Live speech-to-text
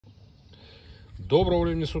Доброго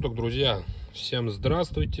времени суток, друзья! Всем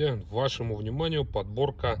здравствуйте! Вашему вниманию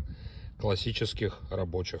подборка классических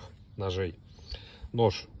рабочих ножей.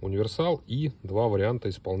 Нож Универсал и два варианта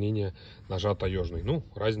исполнения ножа Таежный. Ну,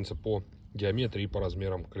 разница по геометрии и по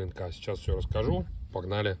размерам клинка. Сейчас все расскажу.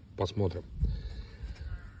 Погнали, посмотрим.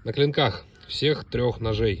 На клинках всех трех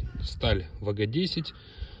ножей сталь VG-10,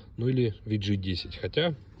 ну или VG-10.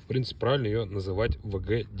 Хотя, в принципе, правильно ее называть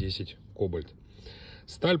VG-10 Кобальт.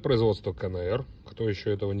 Сталь производства КНР, кто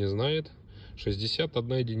еще этого не знает,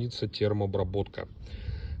 61 единица термообработка.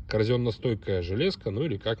 Коррозионно-стойкая железка, ну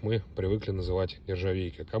или как мы привыкли называть,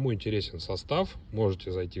 нержавейка. Кому интересен состав,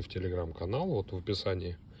 можете зайти в телеграм-канал, вот в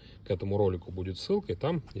описании к этому ролику будет ссылка, и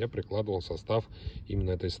там я прикладывал состав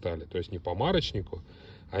именно этой стали. То есть не по марочнику,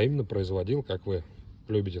 а именно производил, как вы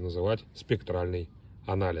любите называть, спектральный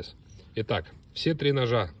анализ. Итак, все три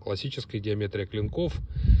ножа, классическая геометрия клинков,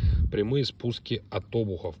 прямые спуски от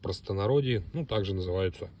обуха, в простонародье, ну, также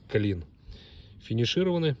называются клин.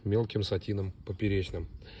 Финишированы мелким сатином поперечным.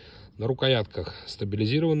 На рукоятках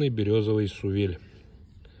стабилизированный березовый сувель.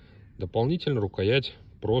 Дополнительно рукоять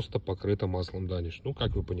просто покрыта маслом Danish. Ну,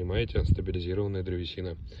 как вы понимаете, стабилизированная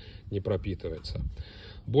древесина не пропитывается.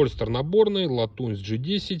 Больстер наборный, латунь с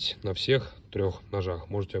G10 на всех трех ножах.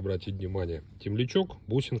 Можете обратить внимание. Темлячок,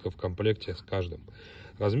 бусинка в комплекте с каждым.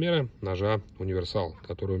 Размеры ножа Универсал,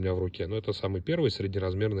 который у меня в руке. Но это самый первый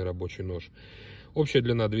среднеразмерный рабочий нож. Общая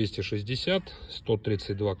длина 260,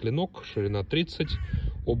 132 клинок, ширина 30,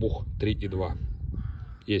 обух 3,2.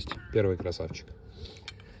 Есть первый красавчик.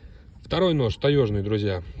 Второй нож Таежный,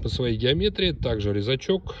 друзья, по своей геометрии. Также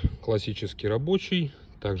резачок, классический рабочий,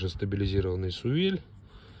 также стабилизированный сувель,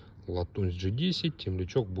 латунь с G10,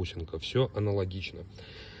 темлячок, бусинка. Все аналогично.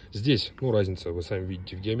 Здесь, ну, разница вы сами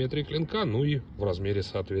видите в геометрии клинка, ну и в размере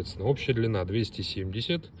соответственно. Общая длина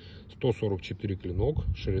 270, 144 клинок,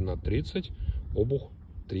 ширина 30, обух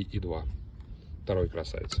 3,2. Второй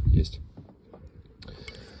красавец есть.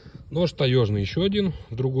 Нож Таежный еще один,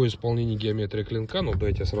 в другое исполнение геометрии клинка. Ну,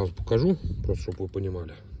 давайте я сразу покажу, просто чтобы вы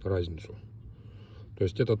понимали разницу. То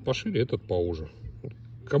есть этот пошире, этот поуже.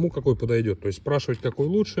 Кому какой подойдет. То есть спрашивать, какой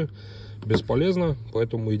лучше, бесполезно.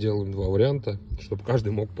 Поэтому мы и делаем два варианта, чтобы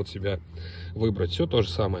каждый мог под себя выбрать. Все то же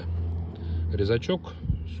самое. Резачок,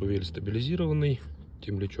 сувель стабилизированный,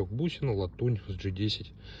 темлячок бусина, латунь с G10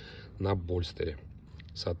 на Больстере.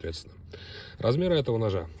 Соответственно. Размеры этого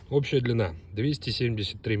ножа. Общая длина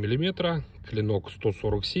 273 мм, клинок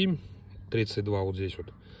 147, 32 вот здесь вот.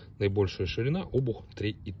 Наибольшая ширина, обух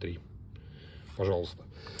 3,3. Пожалуйста.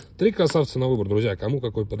 Три красавца на выбор, друзья. Кому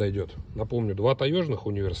какой подойдет. Напомню, два таежных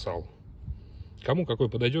Универсал. Кому какой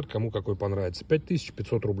подойдет, кому какой понравится.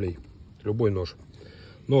 5500 рублей. Любой нож.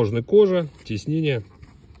 Ножны кожа, тиснение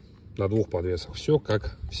на двух подвесах. Все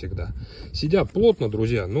как всегда. Сидят плотно,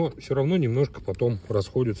 друзья, но все равно немножко потом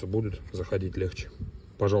расходятся, будут заходить легче.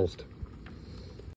 Пожалуйста.